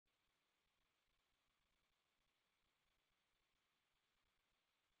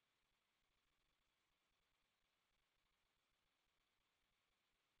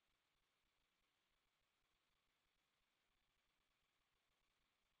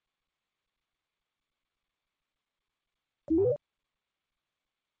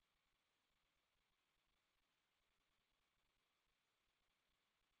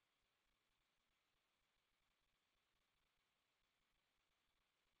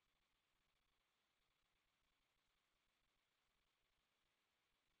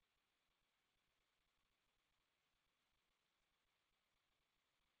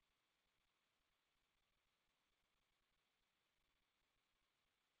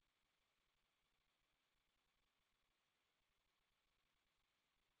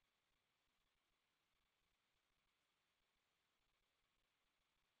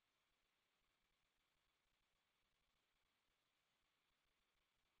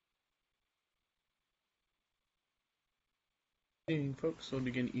Good evening, folks. We'll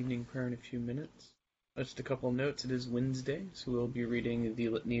begin evening prayer in a few minutes. Just a couple of notes. It is Wednesday, so we'll be reading the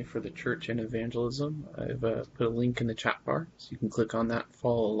Litany for the Church and Evangelism. I've put a link in the chat bar, so you can click on that and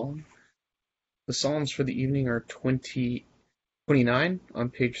follow along. The Psalms for the evening are 29 on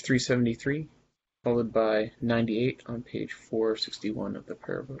page 373, followed by 98 on page 461 of the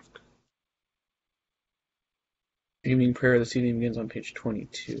prayer book. The evening prayer this evening begins on page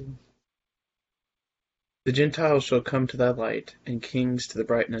 22. The Gentiles shall come to thy light, and kings to the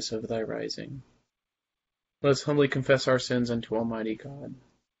brightness of thy rising. Let us humbly confess our sins unto Almighty God.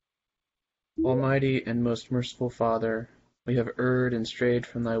 Almighty and most merciful Father, we have erred and strayed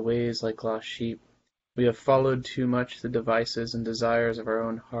from thy ways like lost sheep. We have followed too much the devices and desires of our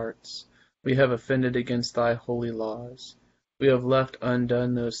own hearts. We have offended against thy holy laws. We have left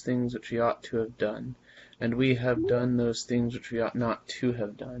undone those things which we ought to have done, and we have done those things which we ought not to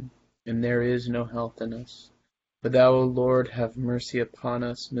have done, and there is no health in us. But thou, O Lord, have mercy upon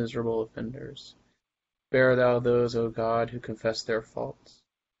us, miserable offenders. Spare thou those, O God, who confess their faults.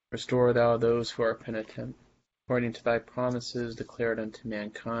 Restore thou those who are penitent, according to thy promises declared unto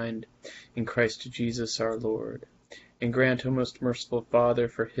mankind, in Christ Jesus our Lord. And grant, O most merciful Father,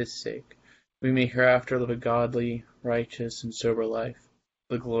 for his sake, we may hereafter live a godly, righteous, and sober life,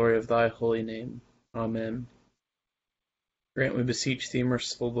 for the glory of thy holy name. Amen. Grant, we beseech thee,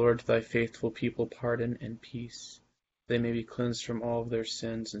 merciful Lord, to thy faithful people pardon and peace. They may be cleansed from all of their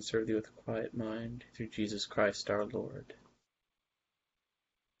sins and serve thee with a quiet mind, through Jesus Christ our Lord.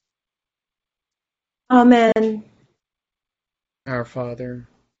 Amen. Our Father,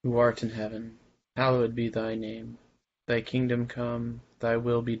 who art in heaven, hallowed be thy name. Thy kingdom come, thy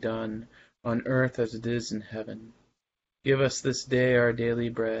will be done, on earth as it is in heaven. Give us this day our daily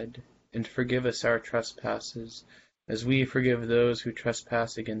bread, and forgive us our trespasses, as we forgive those who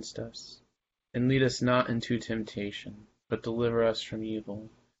trespass against us. And lead us not into temptation, but deliver us from evil.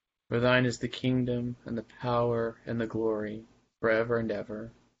 For thine is the kingdom, and the power, and the glory, forever and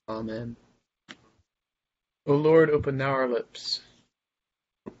ever. Amen. O Lord, open thou our lips.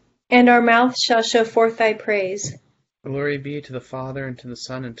 And our mouth shall show forth thy praise. Glory be to the Father, and to the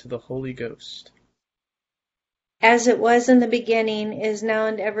Son, and to the Holy Ghost. As it was in the beginning, is now,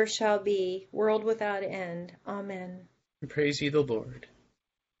 and ever shall be, world without end. Amen. And praise ye the Lord.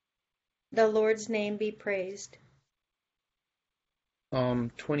 The Lord's name be praised.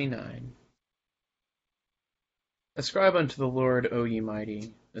 Psalm 29. Ascribe unto the Lord, O ye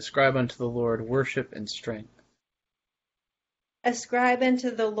mighty, ascribe unto the Lord worship and strength. Ascribe unto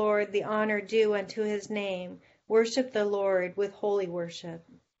the Lord the honor due unto his name. Worship the Lord with holy worship.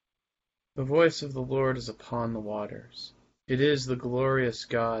 The voice of the Lord is upon the waters. It is the glorious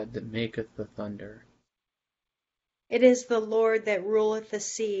God that maketh the thunder. It is the Lord that ruleth the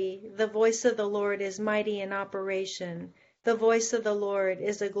sea. The voice of the Lord is mighty in operation. The voice of the Lord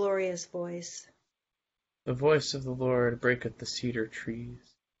is a glorious voice. The voice of the Lord breaketh the cedar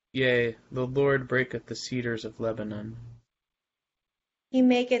trees. Yea, the Lord breaketh the cedars of Lebanon. He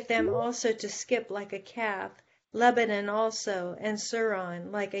maketh them also to skip like a calf, Lebanon also, and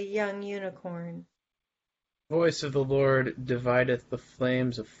Suron like a young unicorn. The voice of the Lord divideth the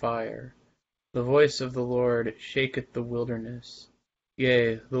flames of fire. The voice of the Lord shaketh the wilderness.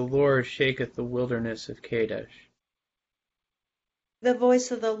 Yea, the Lord shaketh the wilderness of Kadesh. The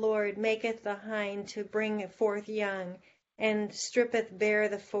voice of the Lord maketh the hind to bring forth young, and strippeth bare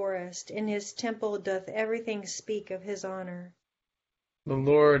the forest. In his temple doth everything speak of his honor. The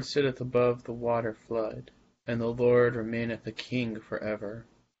Lord sitteth above the water flood, and the Lord remaineth a king forever.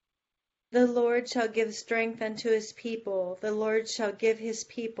 The Lord shall give strength unto his people. The Lord shall give his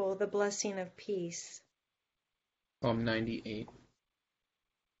people the blessing of peace. Psalm 98.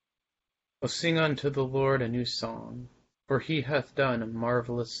 O sing unto the Lord a new song, for he hath done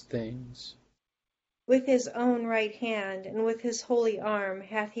marvellous things. With his own right hand and with his holy arm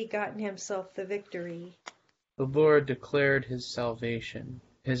hath he gotten himself the victory. The Lord declared his salvation.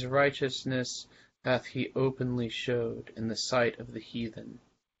 His righteousness hath he openly showed in the sight of the heathen.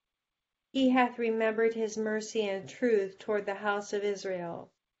 He hath remembered his mercy and truth toward the house of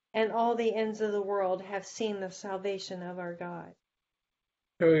Israel, and all the ends of the world have seen the salvation of our God.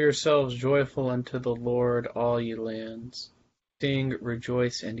 Show yourselves joyful unto the Lord, all ye lands. Sing,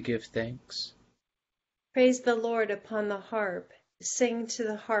 rejoice, and give thanks. Praise the Lord upon the harp. Sing to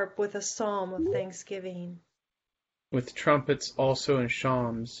the harp with a psalm of thanksgiving. With trumpets also and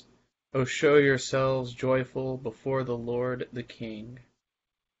shawms, O show yourselves joyful before the Lord the King.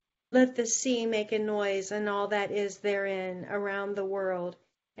 Let the sea make a noise, and all that is therein around the world,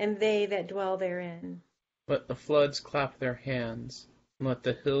 and they that dwell therein. Let the floods clap their hands, and let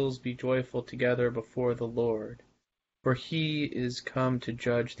the hills be joyful together before the Lord. For he is come to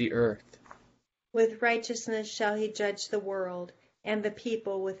judge the earth. With righteousness shall he judge the world, and the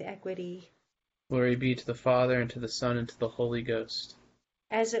people with equity. Glory be to the Father, and to the Son, and to the Holy Ghost.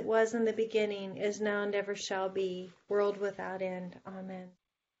 As it was in the beginning, is now, and ever shall be, world without end. Amen.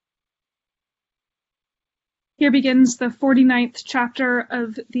 Here begins the 49th chapter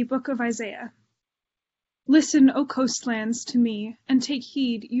of the book of Isaiah. Listen, O coastlands, to me, and take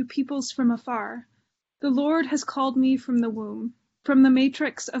heed, you peoples from afar. The Lord has called me from the womb. From the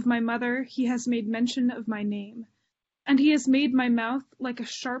matrix of my mother he has made mention of my name. And he has made my mouth like a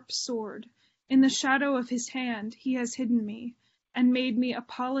sharp sword. In the shadow of his hand he has hidden me, and made me a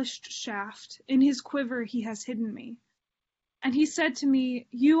polished shaft. In his quiver he has hidden me. And he said to me,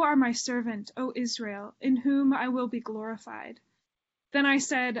 You are my servant, O Israel, in whom I will be glorified. Then I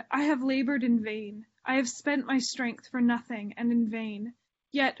said, I have labored in vain. I have spent my strength for nothing and in vain.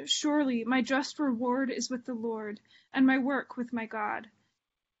 Yet surely my just reward is with the Lord, and my work with my God.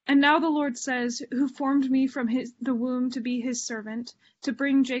 And now the Lord says, who formed me from the womb to be his servant, to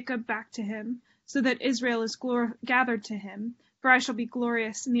bring Jacob back to him, so that Israel is gathered to him. For I shall be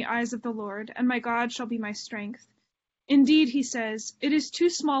glorious in the eyes of the Lord, and my God shall be my strength. Indeed, he says, it is too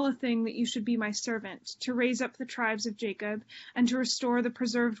small a thing that you should be my servant, to raise up the tribes of Jacob, and to restore the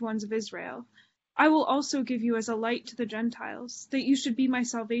preserved ones of Israel. I will also give you as a light to the Gentiles, that you should be my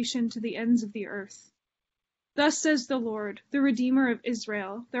salvation to the ends of the earth. Thus says the Lord, the Redeemer of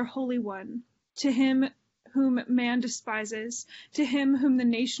Israel, their Holy One, to him whom man despises, to him whom the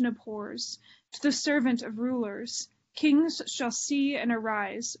nation abhors, to the servant of rulers. Kings shall see and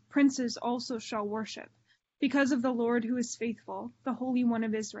arise, princes also shall worship, because of the Lord who is faithful, the Holy One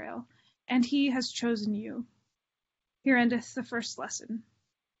of Israel, and he has chosen you. Here endeth the first lesson.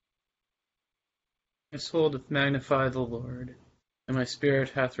 My soul doth magnify the Lord, and my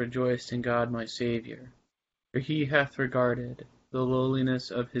spirit hath rejoiced in God my Saviour. For he hath regarded the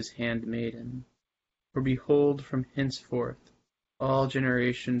lowliness of his handmaiden. For behold, from henceforth all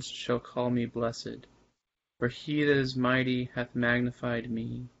generations shall call me blessed. For he that is mighty hath magnified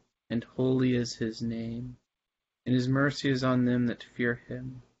me, and holy is his name. And his mercy is on them that fear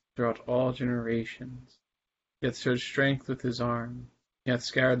him throughout all generations. He hath showed strength with his arm. He hath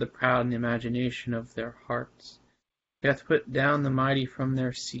scattered the proud in the imagination of their hearts. He hath put down the mighty from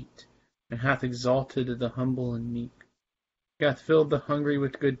their seat, and hath exalted the humble and meek. He hath filled the hungry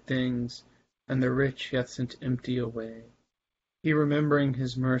with good things, and the rich he hath sent empty away. He, remembering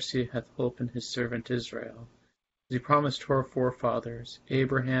his mercy, hath hope in his servant Israel, as he promised to our forefathers,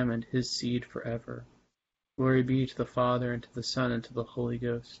 Abraham and his seed forever. Glory be to the Father, and to the Son, and to the Holy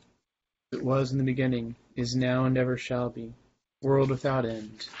Ghost, as it was in the beginning, is now, and ever shall be, world without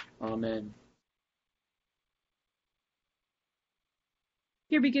end. Amen.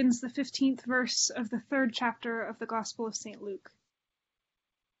 Here begins the 15th verse of the 3rd chapter of the Gospel of St. Luke.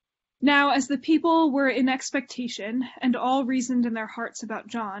 Now as the people were in expectation, and all reasoned in their hearts about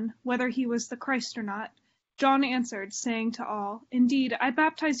John, whether he was the Christ or not, John answered, saying to all, Indeed, I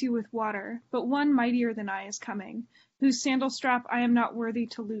baptize you with water, but one mightier than I is coming, whose sandal strap I am not worthy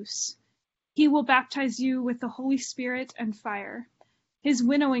to loose. He will baptize you with the Holy Spirit and fire. His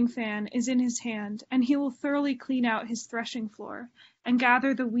winnowing fan is in his hand, and he will thoroughly clean out his threshing floor, and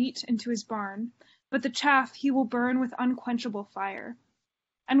gather the wheat into his barn, but the chaff he will burn with unquenchable fire.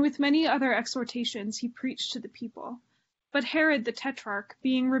 And with many other exhortations he preached to the people. But Herod the Tetrarch,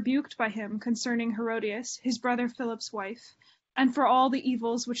 being rebuked by him concerning Herodias, his brother Philip's wife, and for all the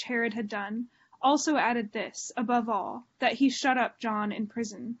evils which Herod had done, also added this, above all, that he shut up John in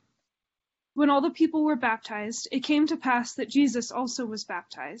prison. When all the people were baptized, it came to pass that Jesus also was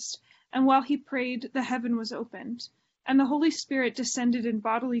baptized, and while he prayed, the heaven was opened, and the Holy Spirit descended in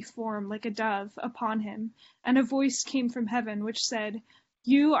bodily form like a dove upon him, and a voice came from heaven which said,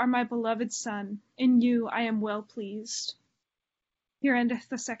 You are my beloved Son, in you I am well pleased. Here endeth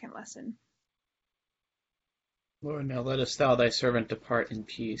the second lesson. Lord, now lettest thou thy servant depart in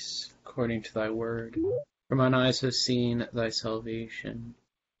peace, according to thy word. For mine eyes have seen thy salvation,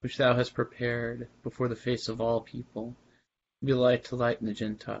 which thou hast prepared before the face of all people, to be light to lighten the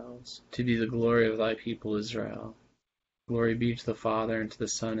Gentiles, to be the glory of thy people Israel. Glory be to the Father, and to the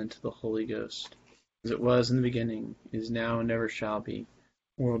Son, and to the Holy Ghost, as it was in the beginning, is now, and ever shall be,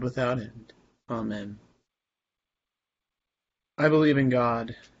 world without end. Amen. I believe in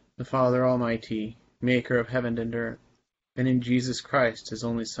God, the Father Almighty, maker of heaven and earth, and in Jesus Christ, his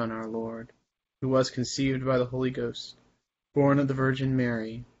only Son, our Lord, who was conceived by the Holy Ghost, born of the Virgin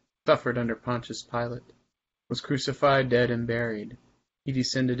Mary, suffered under Pontius Pilate, was crucified, dead, and buried. He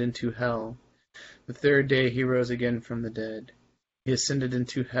descended into hell. The third day he rose again from the dead. He ascended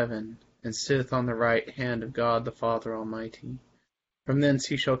into heaven, and sitteth on the right hand of God the Father Almighty. From thence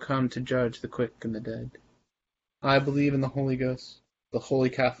he shall come to judge the quick and the dead. I believe in the Holy Ghost, the Holy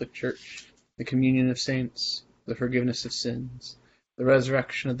Catholic Church, the communion of saints, the forgiveness of sins, the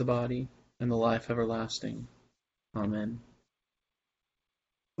resurrection of the body, and the life everlasting. Amen.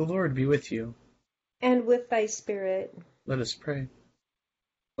 The Lord be with you. And with thy spirit. Let us pray.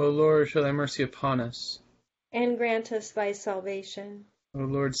 O Lord, show thy mercy upon us. And grant us thy salvation. O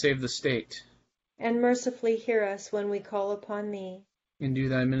Lord, save the state. And mercifully hear us when we call upon thee. Endue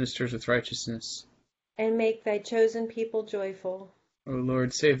thy ministers with righteousness. And make thy chosen people joyful. O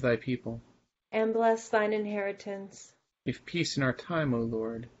Lord, save thy people. And bless thine inheritance. Give peace in our time, O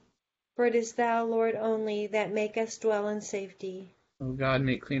Lord. For it is thou, Lord, only, that makest dwell in safety. O God,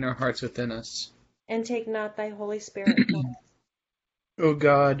 make clean our hearts within us. And take not thy Holy Spirit from us. O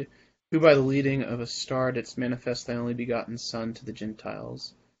God, who by the leading of a star didst manifest thy only begotten Son to the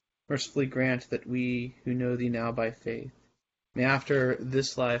Gentiles, mercifully grant that we, who know thee now by faith, may after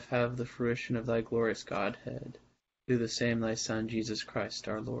this life have the fruition of thy glorious Godhead, through the same thy Son, Jesus Christ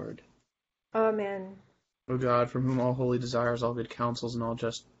our Lord. Amen. O God, from whom all holy desires, all good counsels, and all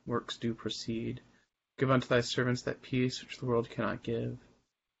just works do proceed, give unto thy servants that peace which the world cannot give,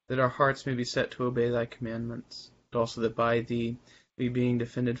 that our hearts may be set to obey thy commandments, but also that by thee, we being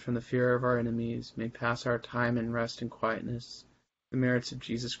defended from the fear of our enemies, may pass our time in rest and quietness, the merits of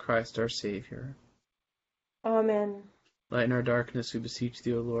Jesus Christ our Saviour. Amen. Lighten our darkness, we beseech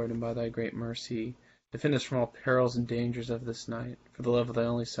thee, O Lord, and by thy great mercy, defend us from all perils and dangers of this night, for the love of thy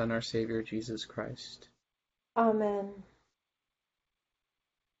only Son, our Saviour, Jesus Christ. Amen.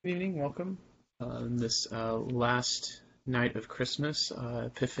 Good evening, welcome. This last night of Christmas,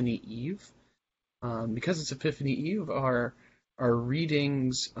 Epiphany Eve. Because it's Epiphany Eve, our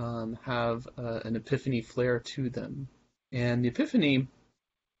readings have an Epiphany flair to them. And the Epiphany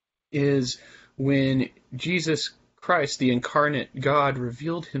is when Jesus Christ, the incarnate God,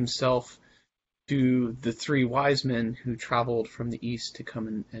 revealed himself to the three wise men who traveled from the east to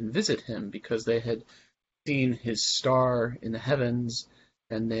come and visit him, because they had seen his star in the heavens,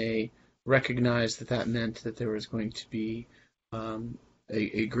 and they recognized that meant that there was going to be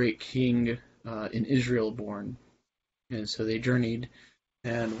a great king in Israel born. And so they journeyed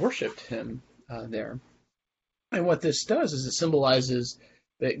and worshipped him there. And what this does is it symbolizes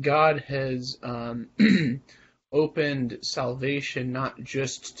that God has opened salvation not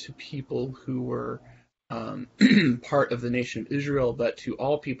just to people who were part of the nation of Israel, but to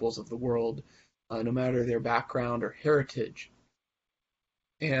all peoples of the world, no matter their background or heritage.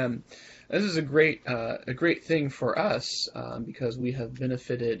 And this is a great thing for us because we have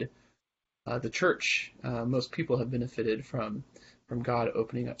benefited. The church, most people have benefited from God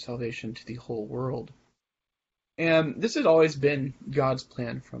opening up salvation to the whole world. And this has always been God's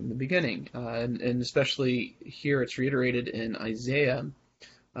plan from the beginning, and especially here it's reiterated in Isaiah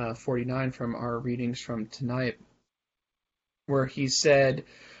 49 from our readings from tonight, where he said,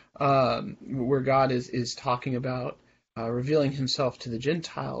 where God is talking about revealing himself to the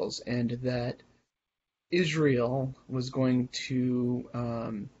Gentiles, and that Israel was going to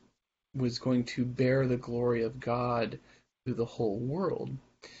bear the glory of God through the whole world.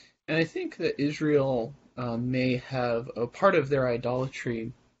 And I think that Israel may have a part of their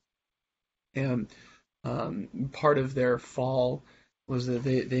idolatry and part of their fall was that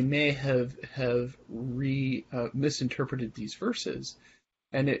they may have misinterpreted these verses,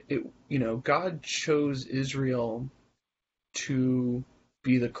 and God chose Israel to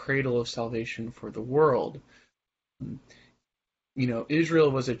be the cradle of salvation for the world.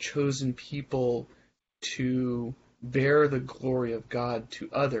 Israel was a chosen people to bear the glory of God to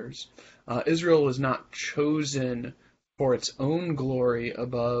others. Israel was not chosen for its own glory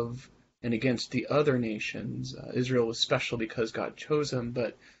above and against the other nations. Israel was special because God chose them,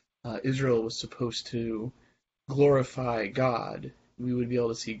 but Israel was supposed to glorify God. We would be able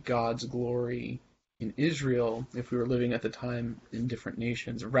to see God's glory in Israel if we were living at the time in different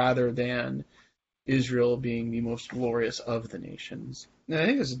nations, rather than Israel being the most glorious of the nations. And I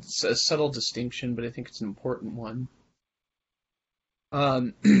think it's a subtle distinction, but I think it's an important one.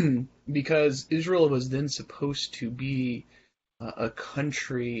 Because Israel was then supposed to be a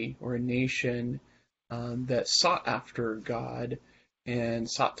country or a nation that sought after God and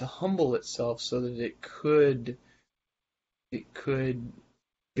sought to humble itself so that it could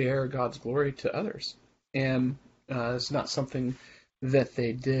bear God's glory to others. And it's not something that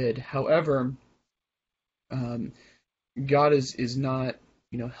they did. However, God is not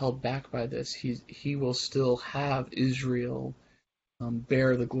held back by this. He will still have Israel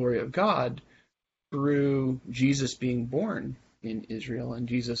bear the glory of God through Jesus being born. in Israel, and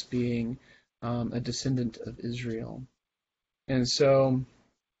Jesus being a descendant of Israel. And so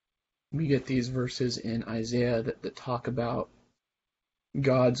we get these verses in Isaiah that talk about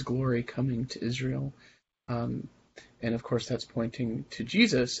God's glory coming to Israel. And of course, that's pointing to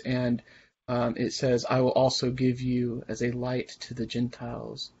Jesus. And it says, I will also give you as a light to the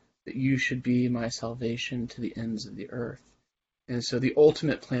Gentiles, that you should be my salvation to the ends of the earth. And so the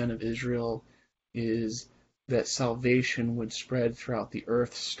ultimate plan of Israel is that salvation would spread throughout the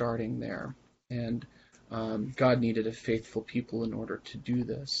earth, starting there. And God needed a faithful people in order to do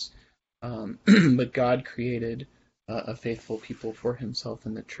this. But God created a faithful people for himself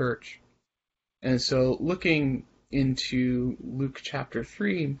in the church. And so looking into Luke chapter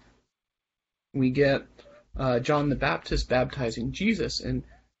 3, we get John the Baptist baptizing Jesus. And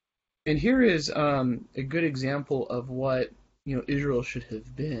here is a good example of what Israel should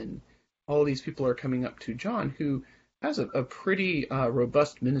have been. All these people are coming up to John, who has a pretty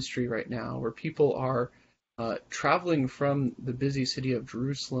robust ministry right now, where people are traveling from the busy city of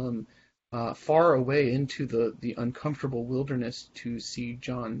Jerusalem far away into the uncomfortable wilderness to see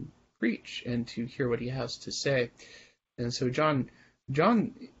John preach and to hear what he has to say. And so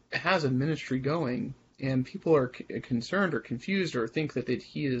John has a ministry going, and people are concerned or confused or think that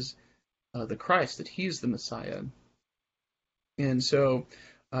he is the Christ, that he is the Messiah. And so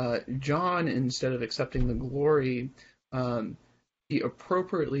John, instead of accepting the glory, he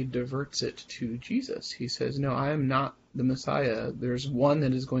appropriately diverts it to Jesus. He says, no, I am not the Messiah. There's one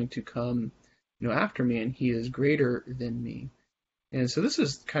that is going to come after me, and he is greater than me. And so this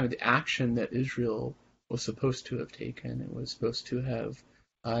is kind of the action that Israel was supposed to have taken. It was supposed to have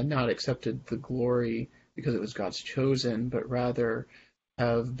not accepted the glory because it was God's chosen, but rather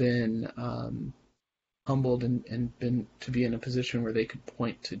have been humbled and been to be in a position where they could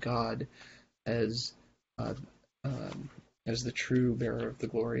point to God as the true bearer of the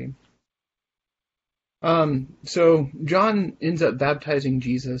glory. So John ends up baptizing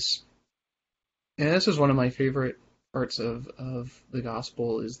Jesus, and this is one of my favorite parts of the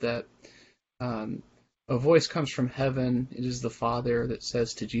gospel, is that a voice comes from heaven. It is the Father that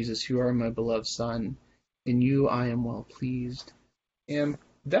says to Jesus, you are my beloved Son, in you I am well pleased. And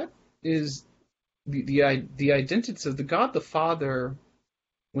that is the identity of the God the Father.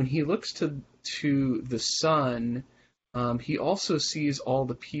 When he looks to the Son, he also sees all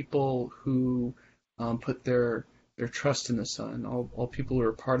the people who put their trust in the Son, all people who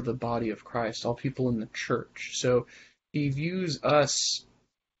are part of the body of Christ, all people in the church. So he views us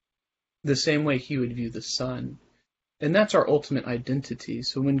the same way he would view the Son. And that's our ultimate identity.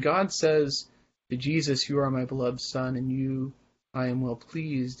 So when God says to Jesus, you are my beloved Son, and you I am well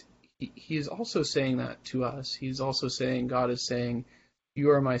pleased, he is also saying that to us. He's also saying, God is saying,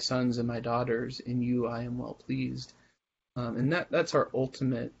 you are my sons and my daughters, in you I am well pleased. And that's our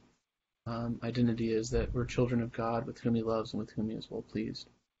ultimate identity, is that we're children of God, with whom he loves and with whom he is well pleased.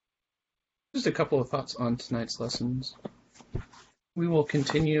 Just a couple of thoughts on tonight's lessons. We will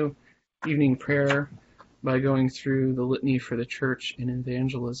continue evening prayer by going through the litany for the church and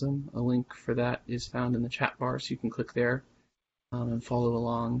evangelism. A link for that is found in the chat bar, so you can click there and follow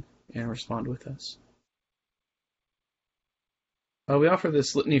along and respond with us. We offer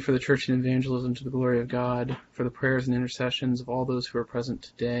this litany for the church and evangelism to the glory of God, for the prayers and intercessions of all those who are present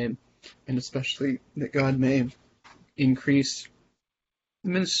today, and especially that God may increase the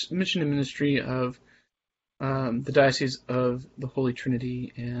mission and ministry of the Diocese of the Holy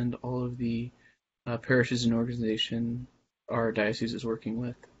Trinity and all of the parishes and organization our diocese is working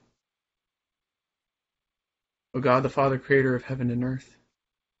with. O God, the Father, creator of heaven and earth,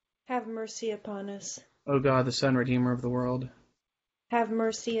 Have mercy upon us. O God, the Son, Redeemer of the world, Have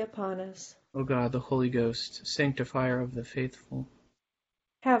mercy upon us. O God, the Holy Ghost, sanctifier of the faithful,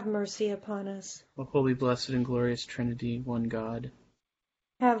 Have mercy upon us. O holy, blessed, and glorious Trinity, one God,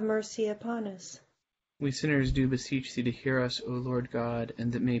 Have mercy upon us. we sinners do beseech thee to hear us, O Lord God,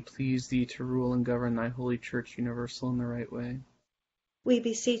 and that may please thee to rule and govern thy holy Church universal in the right way. We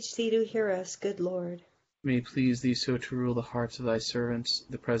beseech thee to hear us, good Lord. May it please thee so to rule the hearts of thy servants,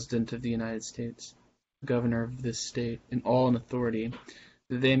 the President of the United States, the Governor of this state, and all in authority,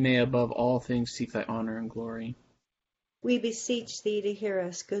 that they may above all things seek thy honor and glory. We beseech thee to hear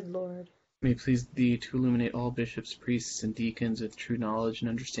us, good Lord. May it please thee to illuminate all bishops, priests, and deacons with true knowledge and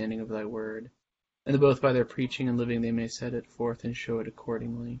understanding of thy word, and that both by their preaching and living they may set it forth and show it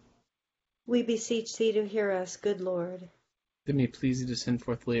accordingly. We beseech thee to hear us, good Lord. That may please thee to send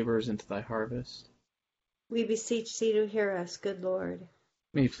forth laborers into thy harvest. We beseech thee to hear us, good Lord.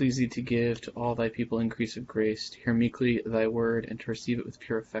 May it please thee to give to all thy people increase of grace, to hear meekly thy word, and to receive it with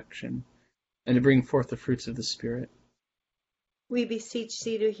pure affection, and to bring forth the fruits of the Spirit. We beseech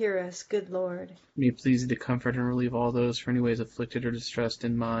thee to hear us, good Lord. May it please thee to comfort and relieve all those for any ways afflicted or distressed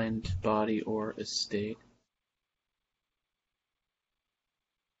in mind, body, or estate.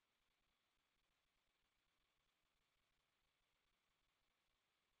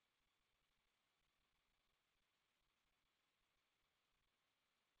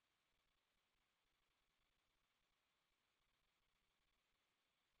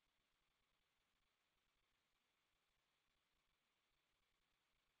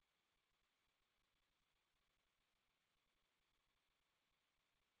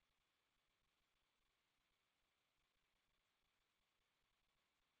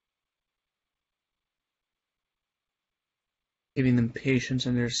 Giving them patience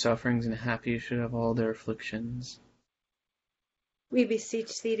in their sufferings and happy should have all their afflictions. We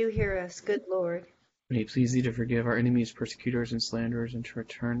beseech thee to hear us, good Lord. May it please thee to forgive our enemies, persecutors, and slanderers, and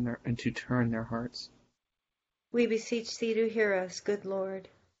to turn their hearts. We beseech thee to hear us, good Lord.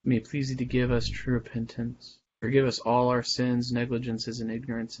 May it please thee to give us true repentance. Forgive us all our sins, negligences, and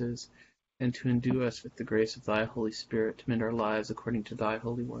ignorances, and to endue us with the grace of thy Holy Spirit to mend our lives according to thy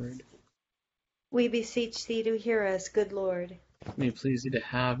holy word. We beseech thee to hear us, good Lord. May it please thee to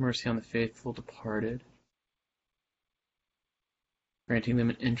have mercy on the faithful departed, granting them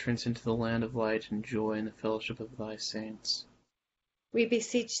an entrance into the land of light and joy in the fellowship of thy saints. We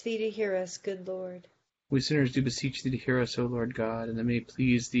beseech thee to hear us, good Lord. We sinners do beseech thee to hear us, O Lord God, and that may it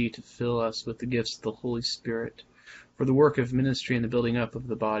please thee to fill us with the gifts of the Holy Spirit for the work of ministry and the building up of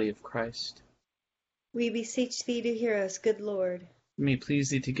the body of Christ. We beseech thee to hear us, good Lord. May it please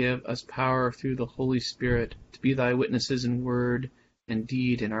thee to give us power through the Holy Spirit to be thy witnesses in word and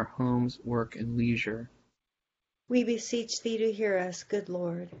deed in our homes, work, and leisure. We beseech thee to hear us, good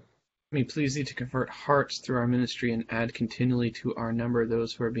Lord. May it please thee to convert hearts through our ministry and add continually to our number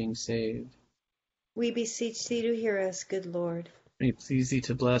those who are being saved. We beseech thee to hear us, good Lord. May it please thee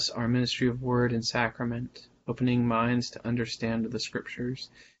to bless our ministry of word and sacrament, opening minds to understand the Scriptures,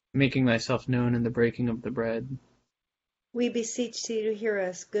 making thyself known in the breaking of the bread. We beseech thee to hear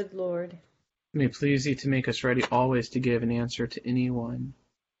us, good Lord. May it please thee to make us ready always to give an answer to anyone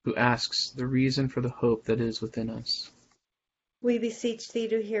who asks the reason for the hope that is within us. We beseech thee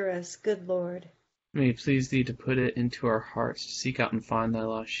to hear us, good Lord. May it please thee to put it into our hearts to seek out and find thy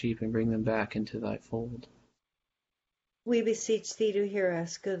lost sheep and bring them back into thy fold. We beseech thee to hear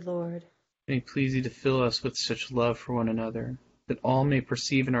us, good Lord. May it please thee to fill us with such love for one another, that all may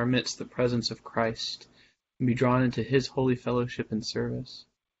perceive in our midst the presence of Christ, and be drawn into his holy fellowship and service.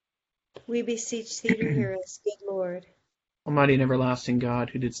 We beseech thee to hear us, good Lord. Almighty and everlasting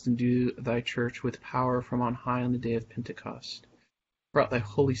God, who didst endue thy church with power from on high on the day of Pentecost, brought thy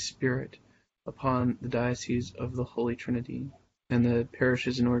Holy Spirit upon the diocese of the Holy Trinity, and the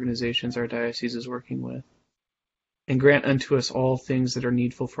parishes and organizations our diocese is working with, and grant unto us all things that are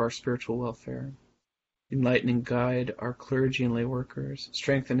needful for our spiritual welfare. Enlighten and guide our clergy and lay workers,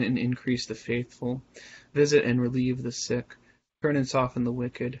 strengthen and increase the faithful, visit and relieve the sick, turn and soften the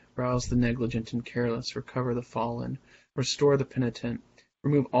wicked, rouse the negligent and careless, recover the fallen, restore the penitent,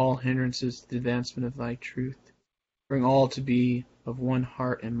 remove all hindrances to the advancement of thy truth. Bring all to be of one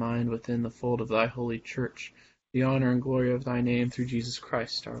heart and mind within the fold of thy holy church, the honor and glory of thy name through Jesus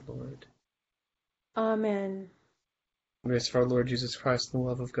Christ our Lord. Amen. The grace of our Lord Jesus Christ, and the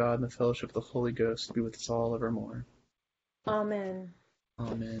love of God, and the fellowship of the Holy Ghost be with us all evermore. Amen.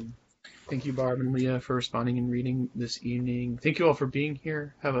 Amen. Thank you, Barb and Leah, for responding and reading this evening. Thank you all for being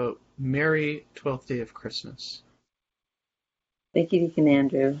here. Have a merry 12th day of Christmas. Thank you, Deacon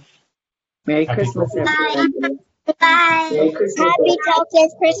Andrew. Merry Christmas, Bye. everyone. Bye. Merry Christmas. Happy 12th day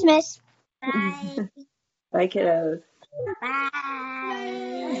of Christmas. Bye. Bye, kiddos.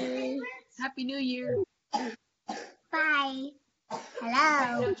 Bye. Happy New Year. Bye.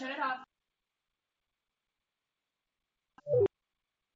 Hello. Now turn it off.